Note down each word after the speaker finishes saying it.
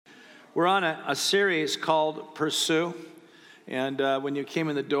We're on a series called Pursue. And when you came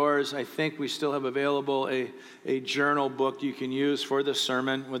in the doors, I think we still have available a journal book you can use for the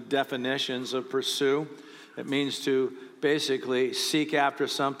sermon with definitions of pursue. It means to basically seek after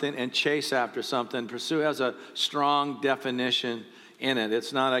something and chase after something. Pursue has a strong definition in it.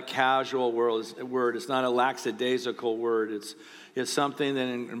 It's not a casual word. It's not a lackadaisical word. It's something that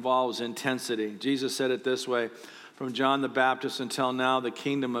involves intensity. Jesus said it this way: from John the Baptist until now, the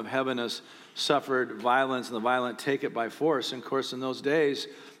kingdom of heaven has suffered violence, and the violent take it by force. And of course, in those days,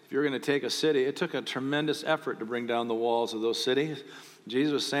 if you're going to take a city, it took a tremendous effort to bring down the walls of those cities.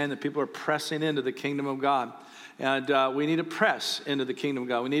 Jesus was saying that people are pressing into the kingdom of God. And we need to press into the kingdom of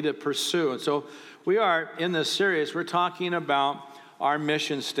God. We need to pursue. And so we are, in this series, we're talking about our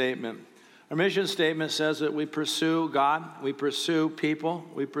mission statement. Our mission statement says that we pursue God, we pursue people,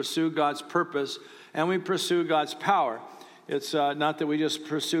 we pursue God's purpose, and we pursue God's power. It's not that we just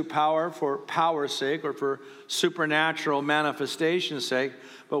pursue power for power's sake or for supernatural manifestation's sake,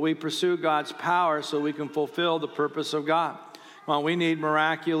 but we pursue God's power so we can fulfill the purpose of God. Well, we need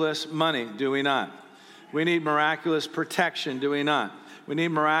miraculous money, do we not? We need miraculous protection, do we not? We need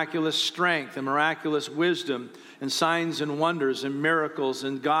miraculous strength and miraculous wisdom and signs and wonders and miracles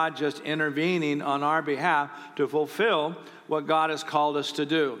and God just intervening on our behalf to fulfill what God has called us to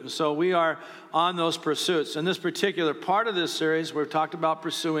do. And so we are on those pursuits. In this particular part of this series, we've talked about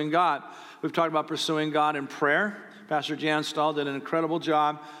pursuing God. We've talked about pursuing God in prayer. Pastor Jan Stahl did an incredible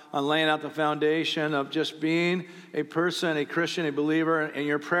job on laying out the foundation of just being a person, a Christian, a believer in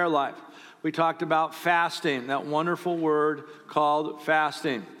your prayer life. We talked about fasting, that wonderful word called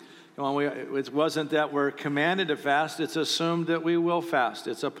fasting. It wasn't that we're commanded to fast, it's assumed that we will fast.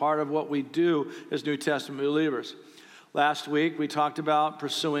 It's a part of what we do as New Testament believers. Last week, we talked about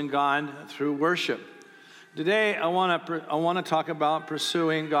pursuing God through worship. Today, I want to talk about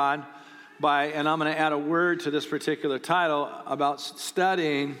pursuing God and I'm going to add a word to this particular title about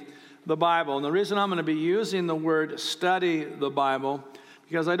studying the Bible. And the reason I'm going to be using the word study the Bible,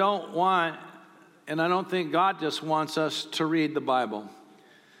 because I don't think God just wants us to read the Bible.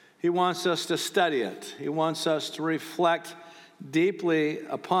 He wants us to study it. He wants us to reflect deeply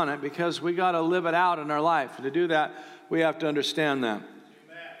upon it, because we got to live it out in our life. And to do that, we have to understand that.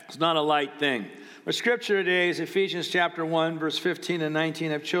 It's not a light thing. Our scripture today is Ephesians chapter 1, verse 15 and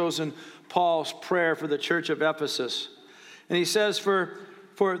 19. I've chosen Paul's prayer for the church of Ephesus. And he says, for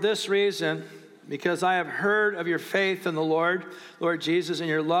this reason, because I have heard of your faith in the Lord Jesus, and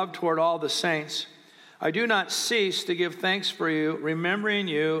your love toward all the saints, I do not cease to give thanks for you, remembering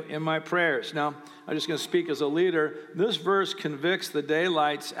you in my prayers. Now, I'm just going to speak as a leader. This verse convicts the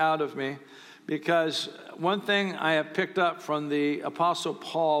daylights out of me, because one thing I have picked up from the Apostle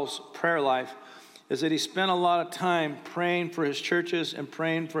Paul's prayer life is that he spent a lot of time praying for his churches and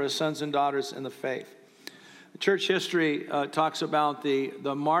praying for his sons and daughters in the faith. Church history talks about the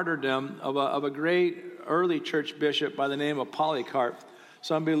martyrdom of a great early church bishop by the name of Polycarp.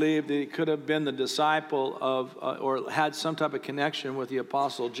 Some believe that he could have been the disciple of, or had some type of connection with the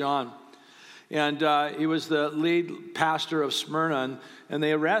Apostle John. And he was the lead pastor of Smyrna, and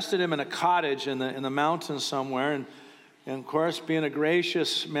they arrested him in a cottage in the mountains somewhere. And of course, being a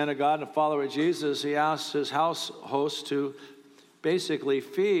gracious man of God and a follower of Jesus, he asked his house host to basically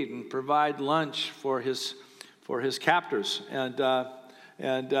feed and provide lunch for his captors and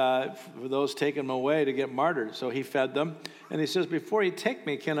for those taking them away to get martyred. So he fed them. And he says, before you take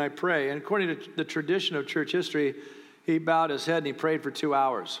me, can I pray? And according to the tradition of church history, he bowed his head and he prayed for 2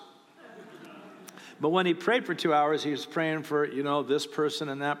 hours. But when he prayed for 2 hours, he was praying for, this person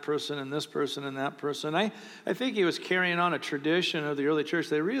and that person and this person and that person. I think he was carrying on a tradition of the early church.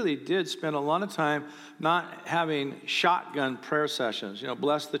 They really did spend a lot of time not having shotgun prayer sessions.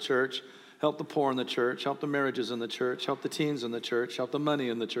 Bless the church, help the poor in the church, help the marriages in the church, help the teens in the church, help the money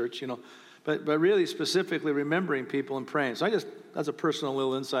in the church, But really specifically remembering people and praying. So that's a personal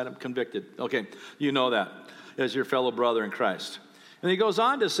little insight. I'm convicted. Okay, you know that as your fellow brother in Christ. And he goes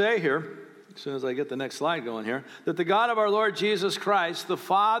on to say here, as soon as I get the next slide going here, that the God of our Lord Jesus Christ, the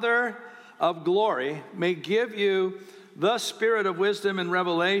Father of glory, may give you the spirit of wisdom and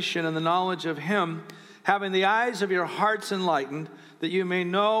revelation and the knowledge of him, having the eyes of your hearts enlightened, that you may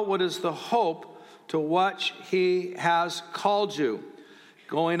know what is the hope to which he has called you.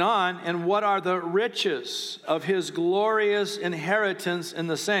 Going on, and what are the riches of his glorious inheritance in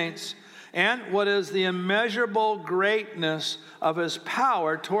the saints, and what is the immeasurable greatness of his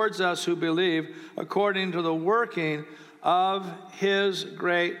power towards us who believe, according to the working of his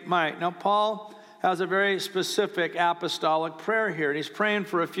great might. Now, Paul has a very specific apostolic prayer here. And he's praying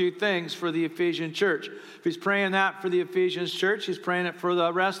for a few things for the Ephesian church. If he's praying that for the Ephesians church, he's praying it for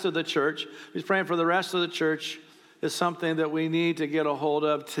the rest of the church. If he's praying for the rest of the church, is something that we need to get a hold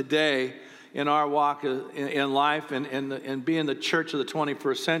of today in our walk in life and being the church of the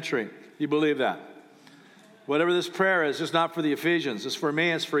 21st century. You believe that? Whatever this prayer is, it's not for the Ephesians. It's for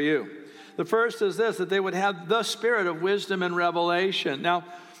me, it's for you. The first is this, that they would have the spirit of wisdom and revelation. Now,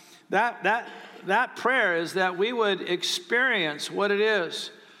 that prayer is that we would experience what it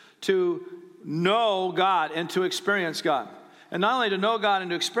is to know God and to experience God. And not only to know God and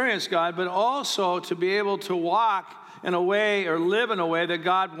to experience God, but also to be able to walk in a way or live in a way that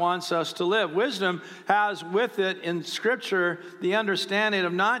God wants us to live. Wisdom has with it in Scripture the understanding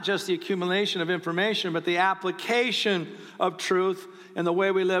of not just the accumulation of information, but the application of truth in the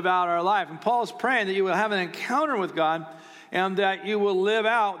way we live out our life. And Paul's praying that you will have an encounter with God and that you will live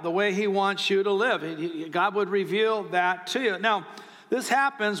out the way he wants you to live. God would reveal that to you. Now, this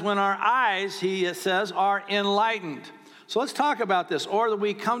happens when our eyes, he says, are enlightened. So let's talk about this, or that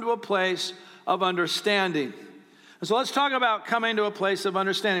we come to a place of understanding. And so let's talk about coming to a place of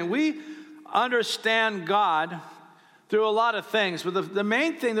understanding. We understand God through a lot of things, but the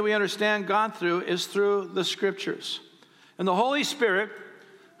main thing that we understand God through is through the Scriptures. And the Holy Spirit,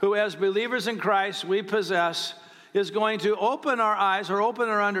 who as believers in Christ we possess, is going to open our eyes or open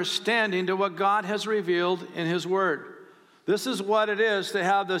our understanding to what God has revealed in His Word. This is what it is to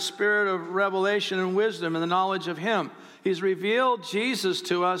have the spirit of revelation and wisdom and the knowledge of Him. He's revealed Jesus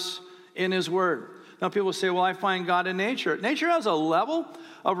to us in His Word. Now people say, well, I find God in nature. Nature has a level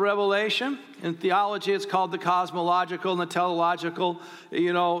of revelation. In theology, it's called the cosmological and the teleological,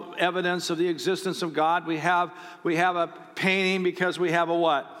 evidence of the existence of God. We have a painting because we have a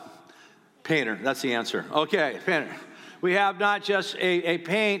what? Painter. That's the answer. Okay, painter. We have not just a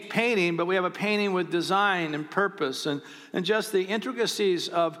painting, but we have a painting with design and purpose and just the intricacies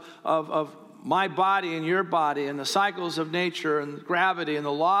of my body and your body and the cycles of nature and gravity and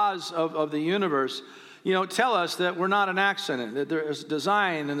the laws of the universe, tell us that we're not an accident, that there's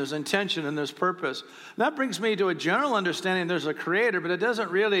design and there's intention and there's purpose. And that brings me to a general understanding there's a creator, but it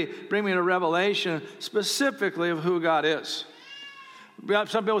doesn't really bring me to revelation specifically of who God is.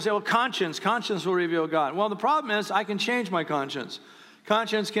 Some people say, well, conscience will reveal God. Well, the problem is I can change my conscience.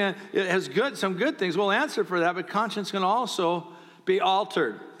 Conscience it has some good things. We'll answer for that, but conscience can also be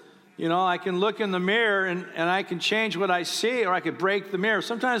altered. I can look in the mirror and I can change what I see, or I could break the mirror.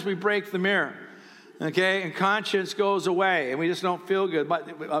 Sometimes we break the mirror, okay, and conscience goes away and we just don't feel good.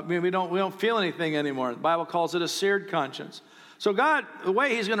 But we don't feel anything anymore. The Bible calls it a seared conscience. So God, the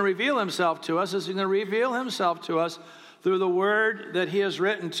way He's going to reveal Himself to us is He's going to reveal Himself to us through the Word that He has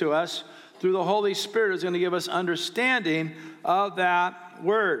written to us, through the Holy Spirit is going to give us understanding of that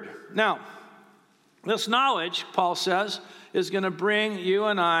Word. Now, this knowledge, Paul says, is going to bring you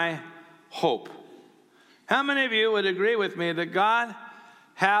and I hope. How many of you would agree with me that God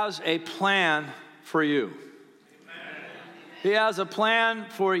has a plan for you? Amen. He has a plan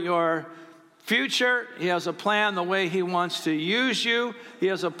for your future. He has a plan the way He wants to use you. He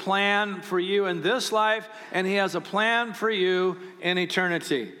has a plan for you in this life, and He has a plan for you in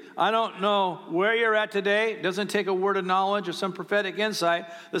eternity. I don't know where you're at today. It doesn't take a word of knowledge or some prophetic insight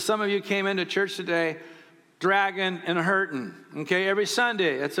that some of you came into church today dragging and hurting. Okay, every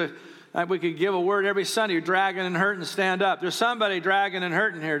Sunday, we could give a word every Sunday. You're dragging and hurting, stand up. There's somebody dragging and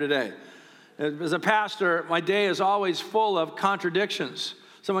hurting here today. As a pastor, my day is always full of contradictions.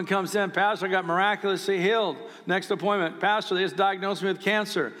 Someone comes in, Pastor, I got miraculously healed. Next appointment, Pastor, they just diagnosed me with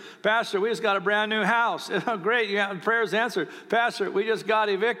cancer. Pastor, we just got a brand new house. Oh, great, you got prayers answered. Pastor, we just got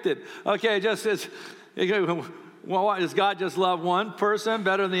evicted. Okay, well, does God just love one person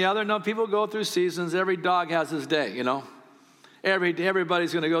better than the other? No, people go through seasons. Every dog has his day,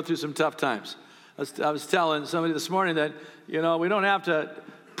 Everybody's going to go through some tough times. I was telling somebody this morning that, we don't have to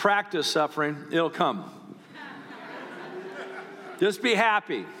practice suffering. It'll come. Just be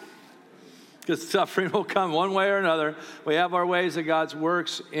happy, because suffering will come one way or another. We have our ways that God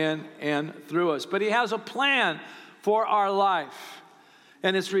works in and through us. But He has a plan for our life,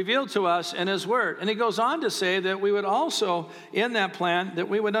 and it's revealed to us in His Word. And He goes on to say that we would also, in that plan, that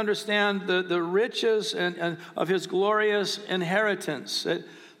we would understand the riches and of His glorious inheritance,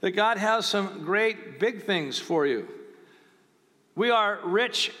 that God has some great big things for you. We are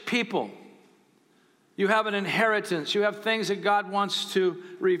rich people. You have an inheritance. You have things that God wants to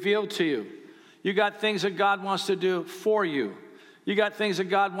reveal to you. You got things that God wants to do for you. You got things that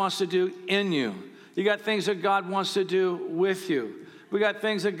God wants to do in you. You got things that God wants to do with you. We got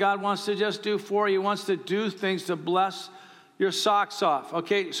things that God wants to just do for you. He wants to do things to bless your socks off.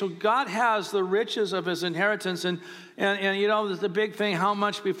 Okay, so God has the riches of his inheritance, and you know, the big thing, how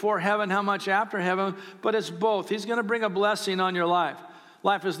much before heaven, how much after heaven, but it's both. He's going to bring a blessing on your life.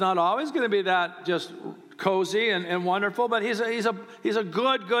 Life is not always going to be that just cozy and wonderful, but he's a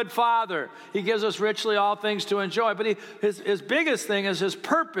good father. He gives us richly all things to enjoy, but his biggest thing is his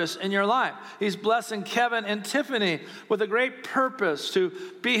purpose in your life. He's blessing Kevin and Tiffany with a great purpose to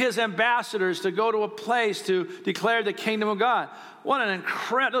be his ambassadors, to go to a place to declare the kingdom of God. What an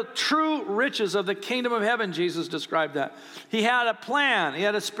incredible, true riches of the kingdom of heaven, Jesus described that. He had a plan. He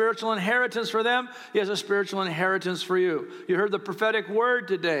had a spiritual inheritance for them. He has a spiritual inheritance for you. You heard the prophetic word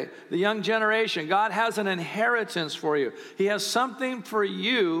today, the young generation. God has an inheritance for you. He has something for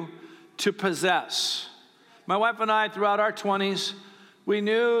you to possess. My wife and I, throughout our 20s, we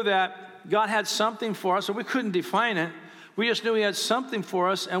knew that God had something for us, so we couldn't define it. We just knew he had something for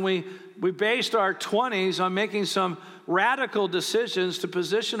us, and we based our 20s on making some radical decisions to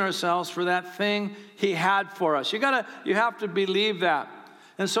position ourselves for that thing he had for us. You have to believe that.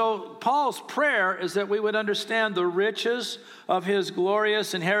 And so Paul's prayer is that we would understand the riches of his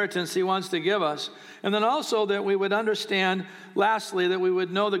glorious inheritance he wants to give us. And then also that we would understand, lastly, that we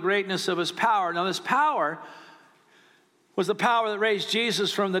would know the greatness of his power. Now, this power was the power that raised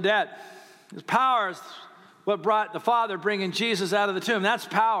Jesus from the dead. His power is what brought the Father bringing Jesus out of the tomb. That's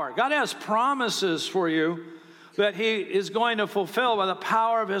power. God has promises for you that he is going to fulfill by the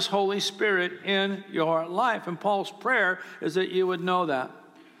power of his Holy Spirit in your life. And Paul's prayer is that you would know that.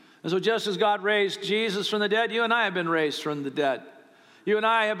 And so just as God raised Jesus from the dead, you and I have been raised from the dead. You and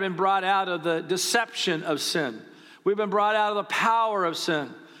I have been brought out of the deception of sin. We've been brought out of the power of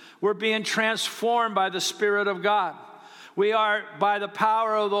sin. We're being transformed by the Spirit of God. We are, by the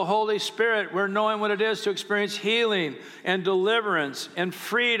power of the Holy Spirit, we're knowing what it is to experience healing and deliverance and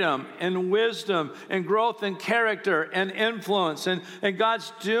freedom and wisdom and growth in character and influence. And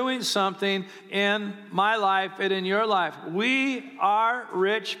God's doing something in my life and in your life. We are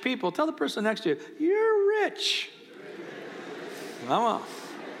rich people. Tell the person next to you, you're rich. Come on.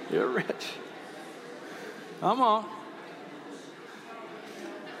 You're rich. Come on.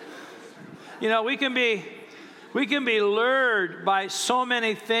 You know, we can be lured by so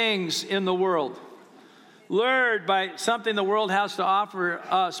many things in the world, lured by something the world has to offer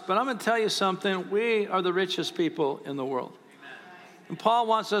us. But I'm going to tell you something. We are the richest people in the world. And Paul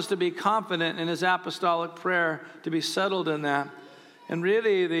wants us to be confident in his apostolic prayer, to be settled in that. And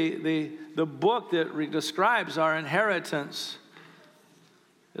really, the book that describes our inheritance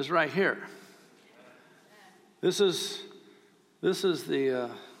is right here. This is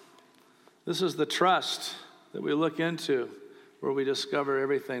the trust that we look into, where we discover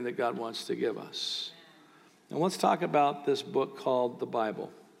everything that God wants to give us. And let's talk about this book called the Bible.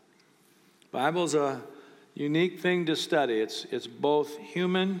 The Bible is a unique thing to study. It's both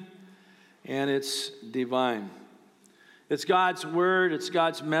human and it's divine. It's God's word, it's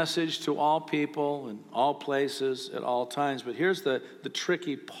God's message to all people in all places at all times. But here's the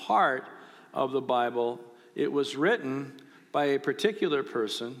tricky part of the Bible. It was written by a particular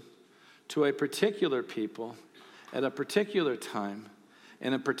person to a particular people at a particular time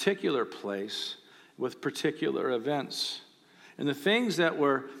in a particular place with particular events. And the things that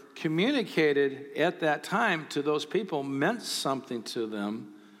were communicated at that time to those people meant something to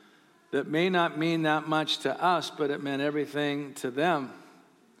them that may not mean that much to us, but it meant everything to them.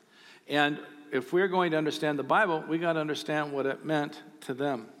 And if we're going to understand the Bible, we got to understand what it meant to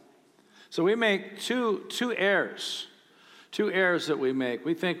them. So we make two errors that we make.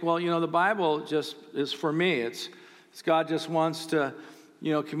 We think, well, the Bible just is for me. It's God just wants to,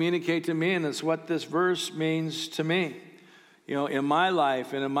 communicate to me, and it's what this verse means to me, in my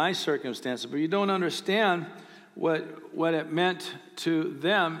life and in my circumstances. But you don't understand what it meant to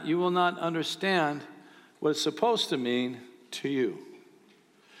them, you will not understand what it's supposed to mean to you.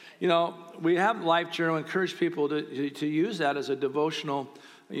 We have Life Journal, encourage people to use that as a devotional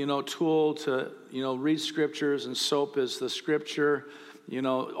tool to, read scriptures, and SOAP is the scripture,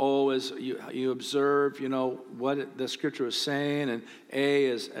 O is you observe, what the scripture is saying, and A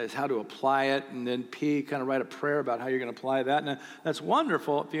is how to apply it, and then P, kind of write a prayer about how you're going to apply that. And that's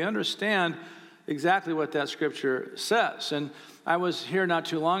wonderful if you understand exactly what that scripture says. And I was here not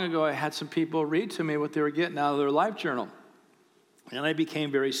too long ago, I had some people read to me what they were getting out of their Life Journal. And I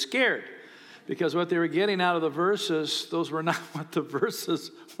became very scared, because what they were getting out of the verses, those were not what the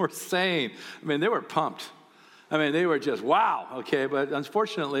verses were saying. I mean, they were pumped. I mean, they were just, wow, okay, but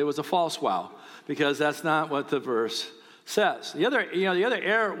unfortunately it was a false wow, because that's not what the verse says. The other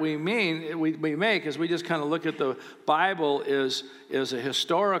error we make is we just kind of look at the Bible as a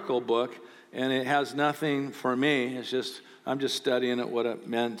historical book, and it has nothing for me. It's just, I'm just studying it, what it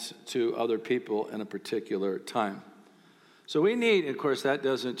meant to other people in a particular time. So we need, of course, that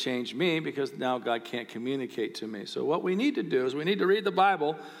doesn't change me because now God can't communicate to me. So what we need to do is we need to read the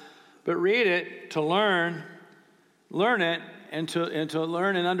Bible, but read it to learn it, and to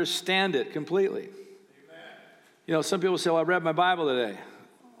learn and understand it completely. Amen. You know, some people say, well, I read my Bible today.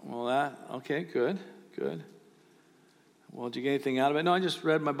 Well, okay, good. Well, did you get anything out of it? No, I just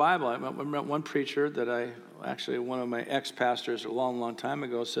read my Bible. I met one preacher that one of my ex-pastors a long time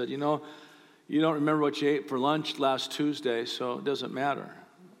ago said, you know, you don't remember what you ate for lunch last Tuesday, so it doesn't matter.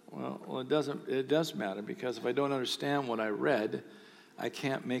 Well, it does matter, because if I don't understand what I read, I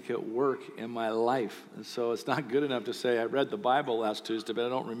can't make it work in my life. And so it's not good enough to say I read the Bible last Tuesday, but I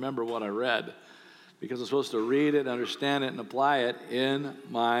don't remember what I read, because I'm supposed to read it, understand it, and apply it in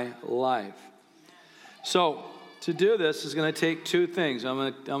my life. So to do this is going to take two things.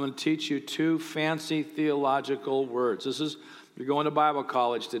 I'm going to teach you two fancy theological words. You're going to Bible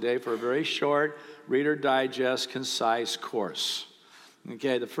college today for a very short, Reader Digest, concise course.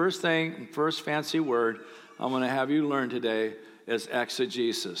 Okay, the first fancy word I'm going to have you learn today is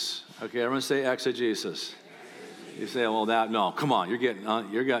exegesis. Okay, everyone say exegesis. You say, well, no, come on, you're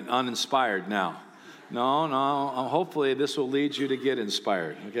getting uninspired now. No, hopefully this will lead you to get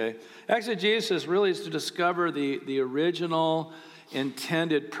inspired, okay? Exegesis really is to discover the original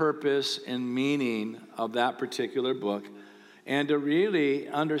intended purpose and meaning of that particular book, and to really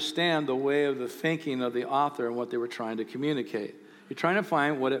understand the way of the thinking of the author and what they were trying to communicate. You're trying to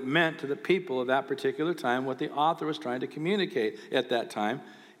find what it meant to the people of that particular time, what the author was trying to communicate at that time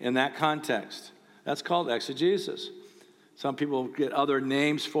in that context. That's called exegesis. Some people get other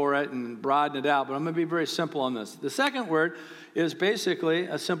names for it and broaden it out, but I'm going to be very simple on this. The second word is basically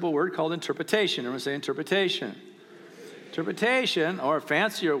a simple word called interpretation. I'm going to say interpretation. Interpretation, or a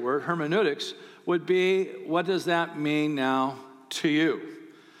fancier word, hermeneutics, would be, what does that mean now to you?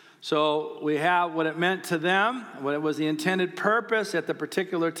 So we have what it meant to them, what it was the intended purpose at the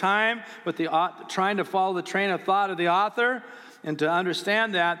particular time, with trying to follow the train of thought of the author, and to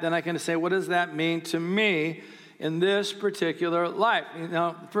understand that, then I can say, what does that mean to me in this particular life? You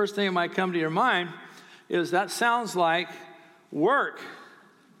know, the first thing that might come to your mind is that sounds like work.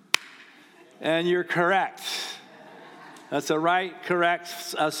 And you're correct. That's a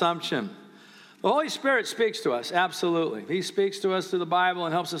correct assumption. The Holy Spirit speaks to us, absolutely. He speaks to us through the Bible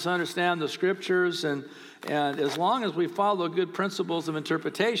and helps us understand the Scriptures, and as long as we follow good principles of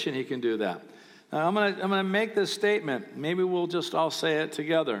interpretation, He can do that. Now, I'm gonna make this statement. Maybe we'll just all say it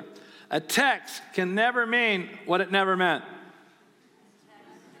together. A text can never mean what it never meant.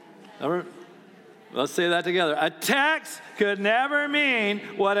 Let's say that together. A text could never mean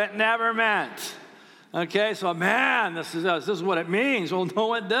what it never meant. Okay, so man, this is what it means. Well,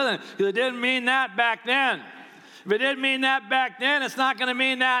 no, it doesn't. It didn't mean that back then. If it didn't mean that back then, it's not going to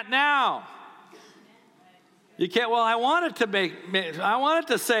mean that now. You can't. Well, I wanted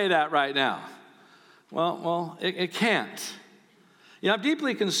to say that right now. Well, it can't. You know, I'm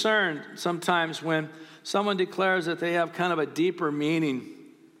deeply concerned sometimes when someone declares that they have kind of a deeper meaning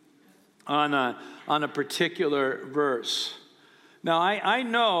on a particular verse. Now, I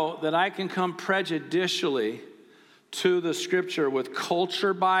know that I can come prejudicially to the Scripture with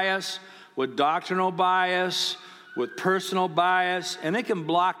culture bias, with doctrinal bias, with personal bias, and it can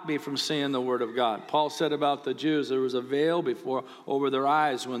block me from seeing the Word of God. Paul said about the Jews, there was a veil over their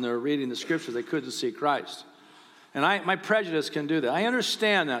eyes when they were reading the Scriptures. They couldn't see Christ. And my prejudice can do that. I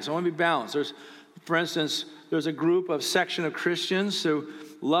understand that, so I want to be balanced. For instance, there's a section of Christians who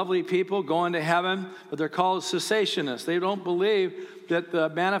lovely people going to heaven, but they're called cessationists. They don't believe that the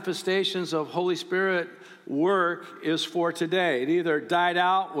manifestations of Holy Spirit work is for today. It either died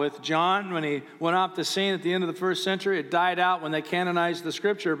out with John when he went off the scene at the end of the first century. It died out when they canonized the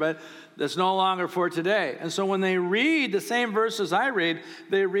Scripture, but that's no longer for today. And so when they read the same verses I read,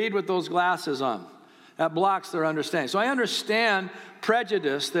 they read with those glasses on. That blocks their understanding. So I understand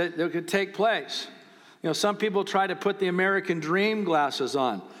prejudice that could take place. You know, some people try to put the American dream glasses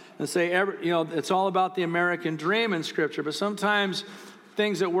on and say, it's all about the American dream in Scripture. But sometimes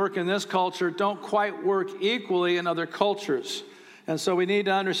things that work in this culture don't quite work equally in other cultures. And so we need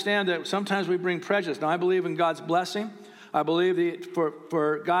to understand that sometimes we bring prejudice. Now, I believe in God's blessing. I believe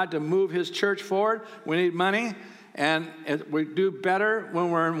for God to move His church forward, we need money. And we do better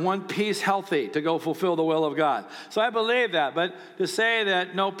when we're in one piece healthy to go fulfill the will of God. So I believe that. But to say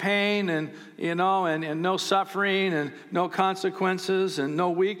that no pain and no suffering and no consequences and no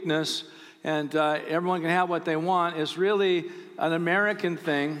weakness and everyone can have what they want is really an American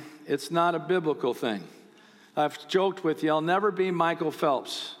thing. It's not a biblical thing. I've joked with you, I'll never be Michael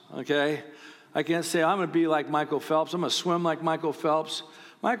Phelps, okay? I can't say I'm going to be like Michael Phelps. I'm going to swim like Michael Phelps.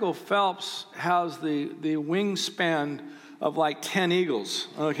 Michael Phelps has the wingspan of like 10 eagles,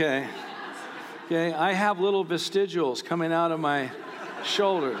 okay? Okay, I have little vestigials coming out of my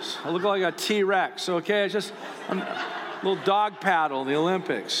shoulders. I look like a T-Rex, okay? I'm a little dog paddle in the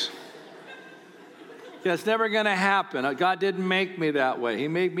Olympics. Yeah, it's never going to happen. God didn't make me that way. He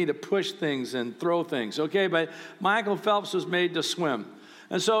made me to push things and throw things, okay? But Michael Phelps was made to swim.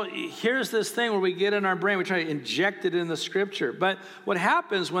 And so here's this thing where we get in our brain, we try to inject it in the scripture. But what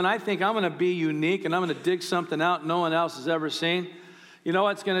happens when I think I'm going to be unique and I'm going to dig something out no one else has ever seen, you know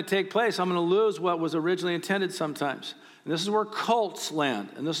what's going to take place? I'm going to lose what was originally intended sometimes. And this is where cults land,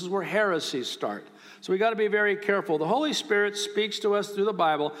 and this is where heresies start. So we got to be very careful. The Holy Spirit speaks to us through the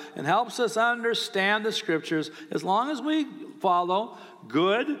Bible and helps us understand the scriptures as long as we follow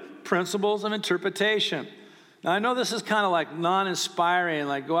good principles of interpretation. Now, I know this is kind of like non-inspiring,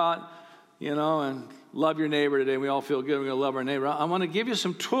 like go out, and love your neighbor today. We all feel good. We're going to love our neighbor. I want to give you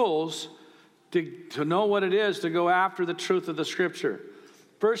some tools to know what it is to go after the truth of the scripture.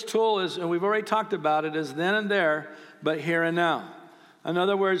 First tool is, and we've already talked about it, is then and there, but here and now. In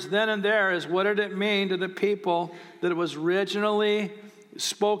other words, then and there is what did it mean to the people that it was originally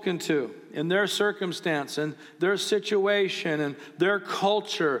spoken to in their circumstance and their situation and their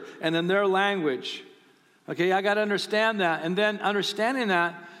culture and in their language. Okay, I got to understand that. And then understanding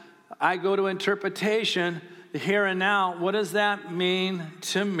that, I go to interpretation, the here and now. What does that mean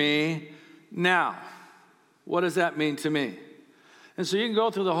to me now? What does that mean to me? And so you can go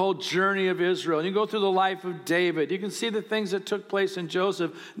through the whole journey of Israel. You can go through the life of David. You can see the things that took place in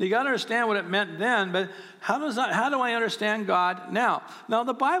Joseph. And you got to understand what it meant then, but how do I understand God now? Now,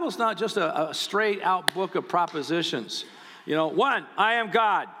 the Bible's not just a straight out book of propositions. 1, I am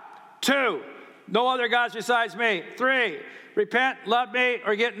God. 2, no other gods besides me. 3, repent, love me,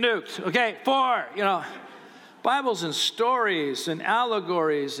 or get nuked. Okay, 4, Bible's in stories and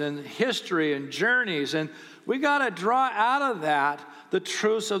allegories and history and journeys, and we got to draw out of that the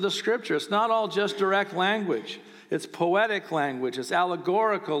truths of the scripture. It's not all just direct language. It's poetic language. It's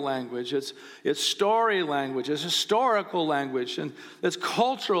allegorical language. It's story language. It's historical language. And it's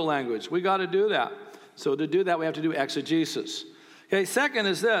cultural language. We got to do that. So to do that, we have to do exegesis. Okay, second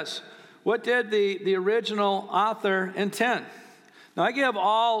is this. What did the original author intend? Now, I give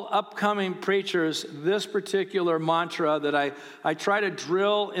all upcoming preachers this particular mantra that I try to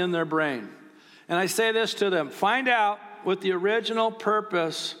drill in their brain. And I say this to them: find out what the original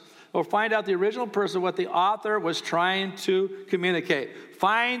purpose, or find out the original purpose of what the author was trying to communicate.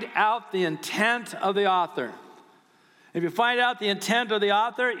 Find out the intent of the author. If you find out the intent of the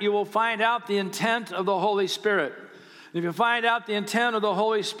author, you will find out the intent of the Holy Spirit. If you find out the intent of the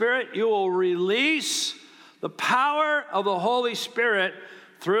Holy Spirit, you will release the power of the Holy Spirit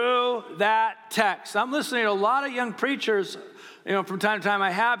through that text. I'm listening to a lot of young preachers, from time to time I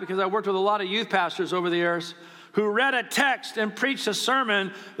have, because I worked with a lot of youth pastors over the years, who read a text and preached a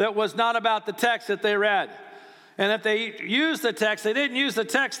sermon that was not about the text that they read. And if they used the text, they didn't use the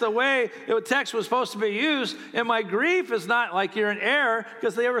text the way the text was supposed to be used. And my grief is not like you're in error,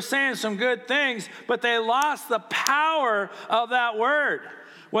 because they were saying some good things, but they lost the power of that word.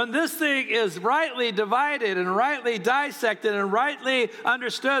 When this thing is rightly divided and rightly dissected and rightly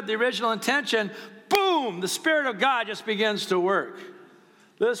understood, the original intention, boom, the Spirit of God just begins to work.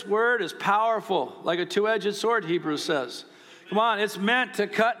 This word is powerful, like a two-edged sword, Hebrews says. Come on, it's meant to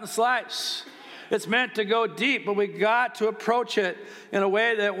cut and slice. It's meant to go deep, but we got to approach it in a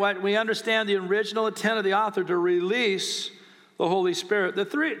way that what we understand the original intent of the author to release the Holy Spirit. The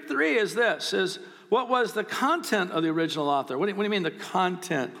three is this, is what was the content of the original author? What do you mean the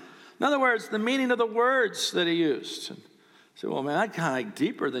content? In other words, the meaning of the words that he used. And say, well, man, that's kind of like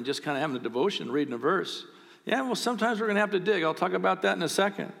deeper than just kind of having a devotion, reading a verse. Yeah, well, sometimes we're going to have to dig. I'll talk about that in a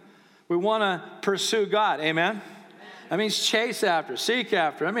second. We want to pursue God. Amen? That means chase after, seek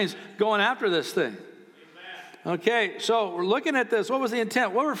after. That means going after this thing. Okay, so we're looking at this. What was the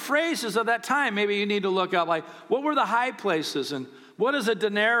intent? What were phrases of that time? Maybe you need to look up, like, what were the high places? And what is a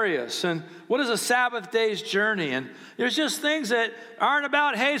denarius? And what is a Sabbath day's journey? And there's just things that aren't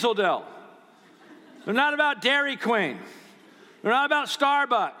about Hazeldale. They're not about Dairy Queen. They're not about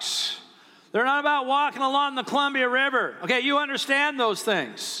Starbucks. They're not about walking along the Columbia River. Okay, you understand those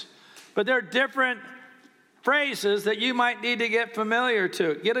things. But they're different phrases that you might need to get familiar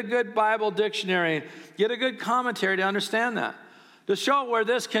to. Get a good Bible dictionary. Get a good commentary to understand that. To show where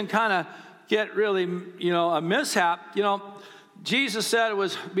this can kind of get really, a mishap. Jesus said it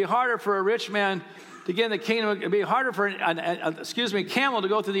would be harder for a rich man to get in the kingdom. It would be harder for a camel to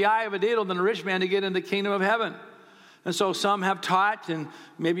go through the eye of a needle than a rich man to get in the kingdom of heaven. And so some have taught, and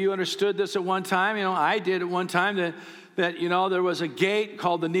maybe you understood this at one time. I did at one time that there was a gate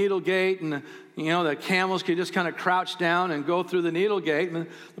called the Needle Gate, and the camels could just kind of crouch down and go through the Needle Gate. And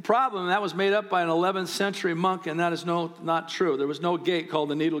the problem, that was made up by an 11th century monk, and that is not true. There was no gate called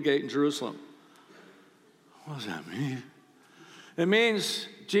the Needle Gate in Jerusalem. What does that mean? It means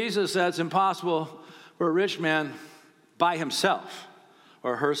Jesus said it's impossible for a rich man by himself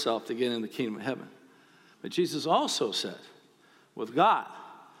or herself to get in the kingdom of heaven. But Jesus also said, with God,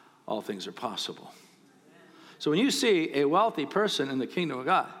 all things are possible. So when you see a wealthy person in the kingdom of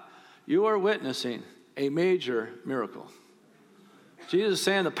God, you are witnessing a major miracle. Jesus is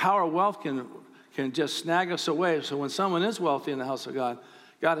saying the power of wealth can just snag us away. So when someone is wealthy in the house of God,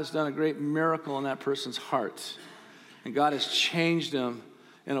 God has done a great miracle in that person's heart. And God has changed them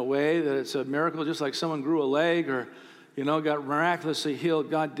in a way that it's a miracle, just like someone grew a leg or got miraculously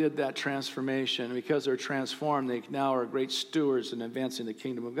healed. God did that transformation. And because they're transformed, they now are great stewards in advancing the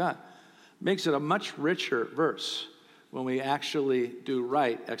kingdom of God. Makes it a much richer verse when we actually do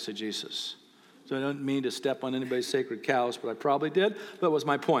right exegesis. So I don't mean to step on anybody's sacred cows, but I probably did. That was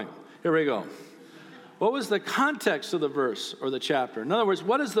my point. Here we go. What was the context of the verse or the chapter? In other words,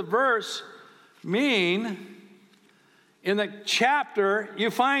 what does the verse mean? In the chapter,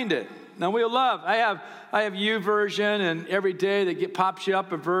 you find it. Now we love, I have YouVersion, and every day pops you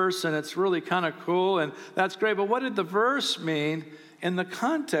up a verse, and it's really kind of cool, and that's great. But what did the verse mean in the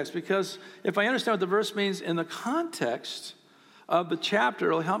context? Because if I understand what the verse means in the context of the chapter,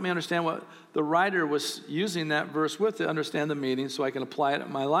 it'll help me understand what the writer was using that verse with to understand the meaning so I can apply it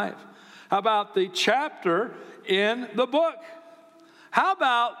in my life. How about the chapter in the book? How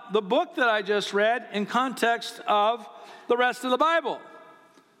about the book that I just read in context of the rest of the Bible?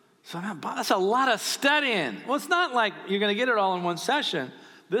 So that's a lot of studying. Well, it's not like you're going to get it all in one session.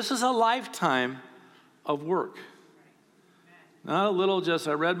 This is a lifetime of work. Not a little just,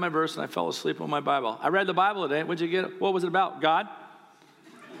 I read my verse and I fell asleep on my Bible. I read the Bible today. What'd you get? What was it about? God?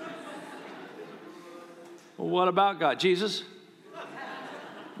 Well, what about God? Jesus?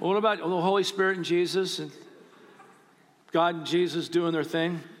 Well, what about the Holy Spirit and Jesus and God and Jesus doing their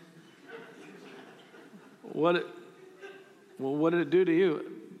thing? What did it do to you?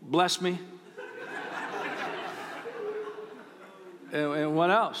 Bless me. And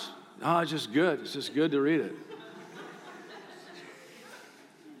what else? Oh, it's just good. It's just good to read it.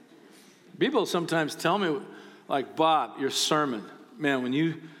 People sometimes tell me, like, Bob, your sermon, man, when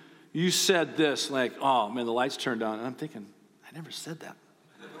you said this, like, oh, man, the lights turned on. And I'm thinking, I never said that.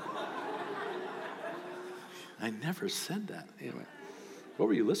 I never said that. Anyway, what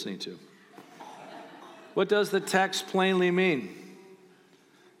were you listening to? What does the text plainly mean?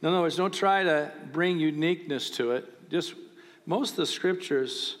 In other words, don't try to bring uniqueness to it. Just most of the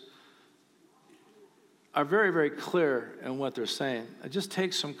scriptures are very, very clear in what they're saying. It just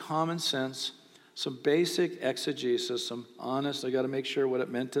takes some common sense, some basic exegesis, some honest, I got to make sure what it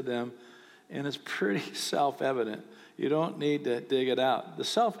meant to them, and it's pretty self-evident. You don't need to dig it out. The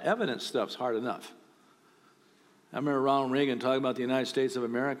self-evident stuff's hard enough. I remember Ronald Reagan talking about the United States of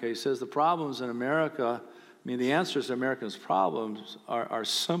America. He says the problems in America, the answers to Americans' problems are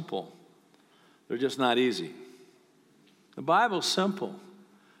simple. They're just not easy. The Bible's simple.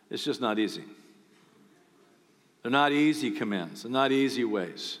 It's just not easy. They're not easy commands. They're not easy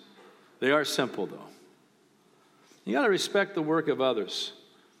ways. They are simple, though. You got to respect the work of others.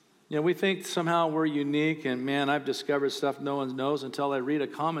 We think somehow we're unique, and man, I've discovered stuff no one knows until I read a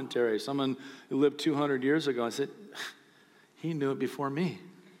commentary. Someone who lived 200 years ago, I said, he knew it before me.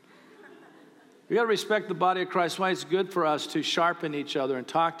 We got to respect the body of Christ. Why it's good for us to sharpen each other and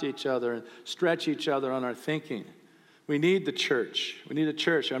talk to each other and stretch each other on our thinking. We need the church. We need a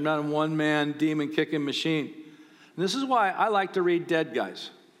church. I'm not a one-man demon-kicking machine. And this is why I like to read dead guys.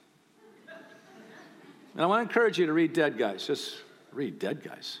 And I want to encourage you to read dead guys. Just read dead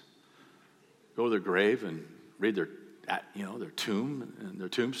guys. Go to their grave and read their tomb and their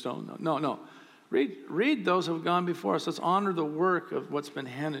tombstone. No. Read those who have gone before us. Let's honor the work of what's been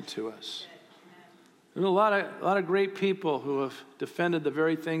handed to us. There's a lot of great people who have defended the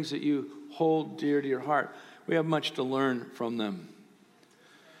very things that you hold dear to your heart. We have much to learn from them.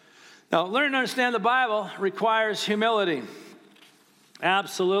 Now, learning to understand the Bible requires humility.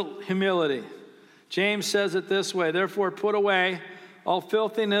 Absolute humility. James says it this way, therefore put away all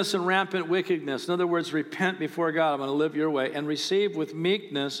filthiness and rampant wickedness. In other words, repent before God. I'm going to live your way. And receive with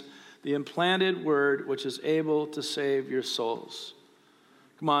meekness the implanted word which is able to save your souls.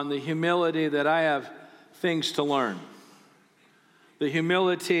 Come on, the humility that I have things to learn. The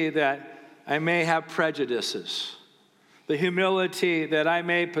humility that I may have prejudices. The humility that I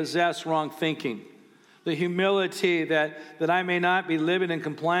may possess wrong thinking. The humility that I may not be living in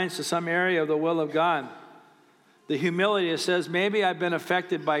compliance to some area of the will of God. The humility that says, maybe I've been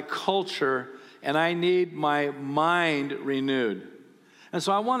affected by culture and I need my mind renewed. And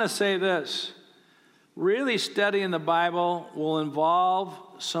so I want to say this. Really studying the Bible will involve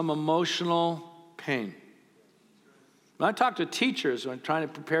some emotional pain. When I talk to teachers when I'm trying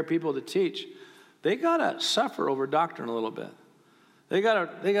to prepare people to teach, they got to suffer over doctrine a little bit. They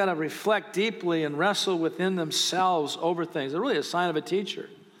got to reflect deeply and wrestle within themselves over things. They're really a sign of a teacher.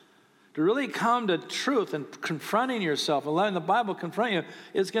 To really come to truth and confronting yourself and letting the Bible confront you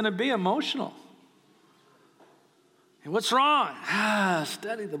is going to be emotional. And what's wrong?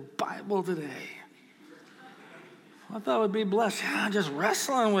 Study the Bible today. I thought it would be blessed. I'm just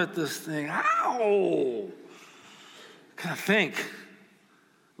wrestling with this thing. Ow! Kind of think.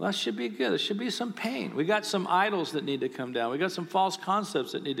 Well, that should be good. There should be some pain. We got some idols that need to come down. We got some false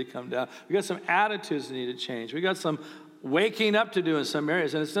concepts that need to come down. We got some attitudes that need to change. We got some waking up to do in some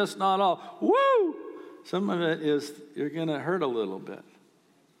areas. And it's just not all, woo! Some of it is, you're going to hurt a little bit.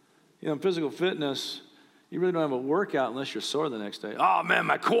 You know, in physical fitness, you really don't have a workout unless you're sore the next day. Oh, man,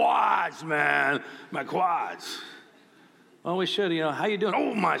 my quads, man. My quads. Well, we should, you know, how you doing?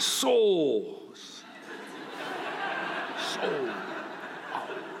 Oh, my soul. Soul.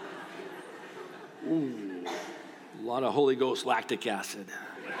 Ooh, a lot of Holy Ghost lactic acid.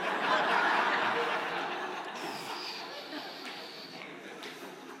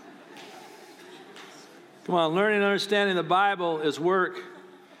 Come on, learning and understanding the Bible is work.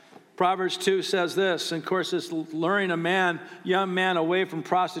 Proverbs 2 says this, and of course it's luring a young man away from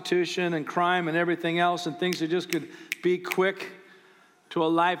prostitution and crime and everything else and things that just could be quick to a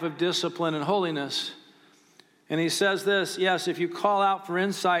life of discipline and holiness. And he says this, yes, if you call out for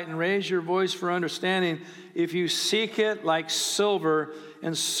insight and raise your voice for understanding, if you seek it like silver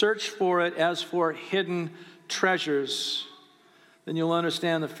and search for it as for hidden treasures, then you'll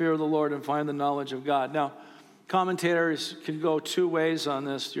understand the fear of the Lord and find the knowledge of God. Now, commentators can go two ways on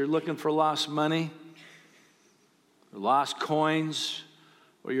this. You're looking for lost money, lost coins,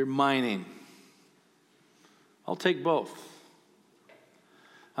 or you're mining. I'll take both.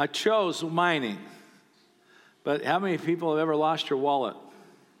 I chose mining. But how many people have ever lost your wallet?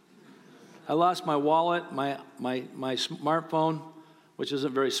 I lost my wallet, my smartphone, which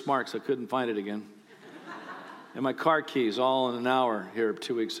isn't very smart because I couldn't find it again, and my car keys all in an hour here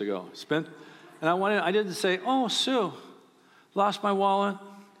 2 weeks ago. I didn't say, oh, Sue, lost my wallet,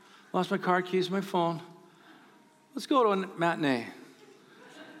 lost my car keys, my phone. Let's go to a matinee.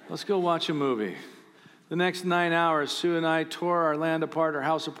 Let's go watch a movie. The next 9 hours, Sue and I tore our land apart, our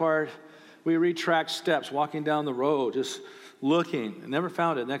house apart. We retracked steps, walking down the road, just looking. I never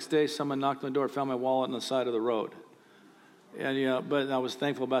found it. Next day, someone knocked on the door, found my wallet on the side of the road. And but I was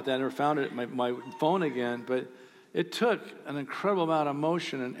thankful about that. I never found it, my phone again. But it took an incredible amount of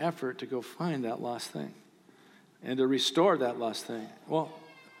motion and effort to go find that lost thing and to restore that lost thing. Well,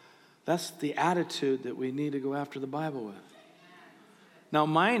 that's the attitude that we need to go after the Bible with. Now,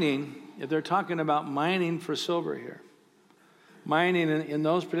 mining, if they're talking about mining for silver here, mining in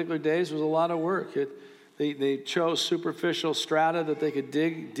those particular days was a lot of work. They chose superficial strata that they could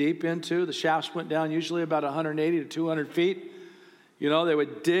dig deep into. The shafts went down usually about 180 to 200 feet. You know, they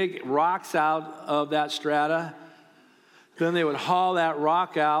would dig rocks out of that strata. Then they would haul that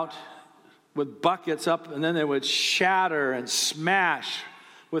rock out with buckets up, and then they would shatter and smash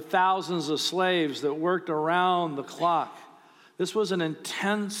with thousands of slaves that worked around the clock. This was an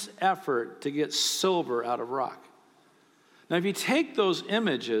intense effort to get silver out of rock. Now, if you take those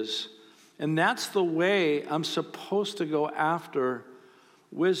images, and that's the way I'm supposed to go after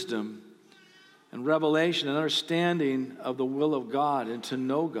wisdom and revelation and understanding of the will of God and to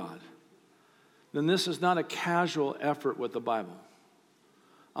know God, then this is not a casual effort with the Bible.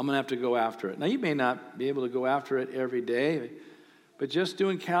 I'm going to have to go after it. Now, you may not be able to go after it every day, but just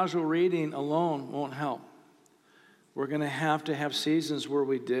doing casual reading alone won't help. We're going to have seasons where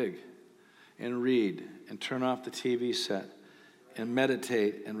we dig and read and turn off the TV set and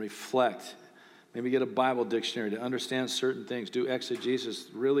meditate and reflect. Maybe get a Bible dictionary to understand certain things. Do exegesis.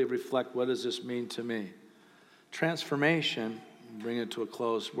 Really reflect, what does this mean to me? Transformation, bring it to a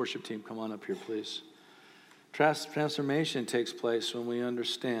close. Worship team, come on up here, please. Transformation takes place when we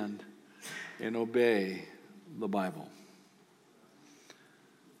understand and obey the Bible.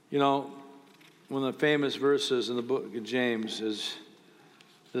 You know, one of the famous verses in the book of James is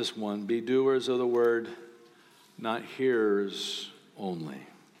this one: be doers of the word, not hearers only.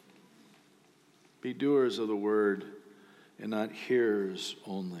 Be doers of the word and not hearers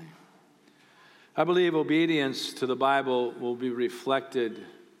only. I believe obedience to the Bible will be reflected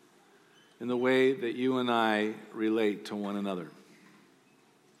in the way that you and I relate to one another.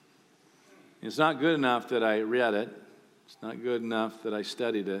 It's not good enough that I read it. It's not good enough that I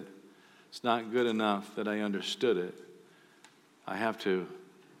studied it. It's not good enough that I understood it. I have to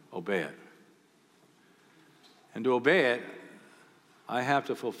obey it. And to obey it, I have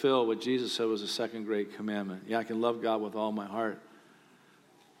to fulfill what Jesus said was the second great commandment. Yeah, I can love God with all my heart.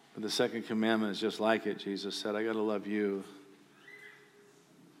 But the second commandment is just like it. Jesus said, I got to love you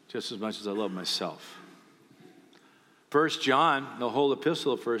just as much as I love myself. 1 John, the whole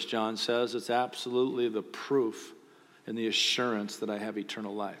epistle of 1 John says it's absolutely the proof and the assurance that I have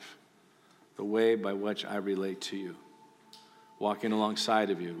eternal life. The way by which I relate to you. Walking alongside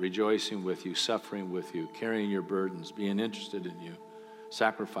of you, rejoicing with you, suffering with you, carrying your burdens, being interested in you,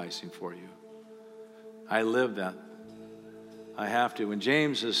 sacrificing for you. I live that. I have to. When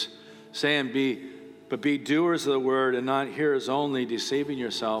James is saying, be doers of the word and not hearers only, deceiving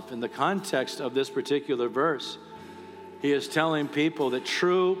yourself, in the context of this particular verse, he is telling people that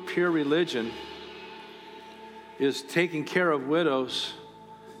true, pure religion is taking care of widows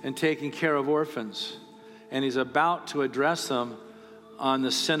and taking care of orphans. And he's about to address them on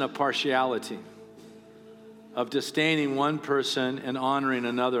the sin of partiality, of disdaining one person and honoring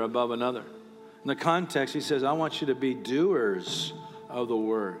another above another. In the context, he says, I want you to be doers of the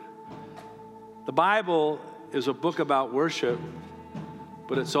word. The Bible is a book about worship,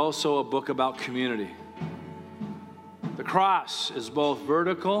 but it's also a book about community. The cross is both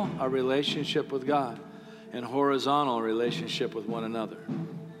vertical, a relationship with God, and horizontal, a relationship with one another.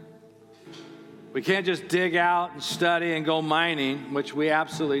 We can't just dig out and study and go mining, which we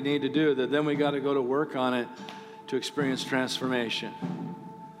absolutely need to do. Then we got to go to work on it to experience transformation.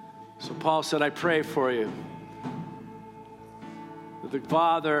 So Paul said, I pray for you that the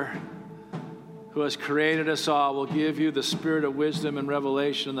Father who has created us all will give you the spirit of wisdom and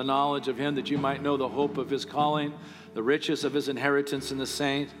revelation and the knowledge of him, that you might know the hope of his calling, the riches of his inheritance in the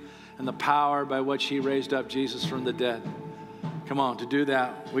saint, and the power by which he raised up Jesus from the dead. Come on, to do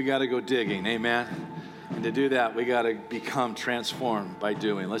that, we got to go digging, amen? And to do that, we got to become transformed by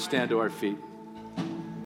doing. Let's stand to our feet.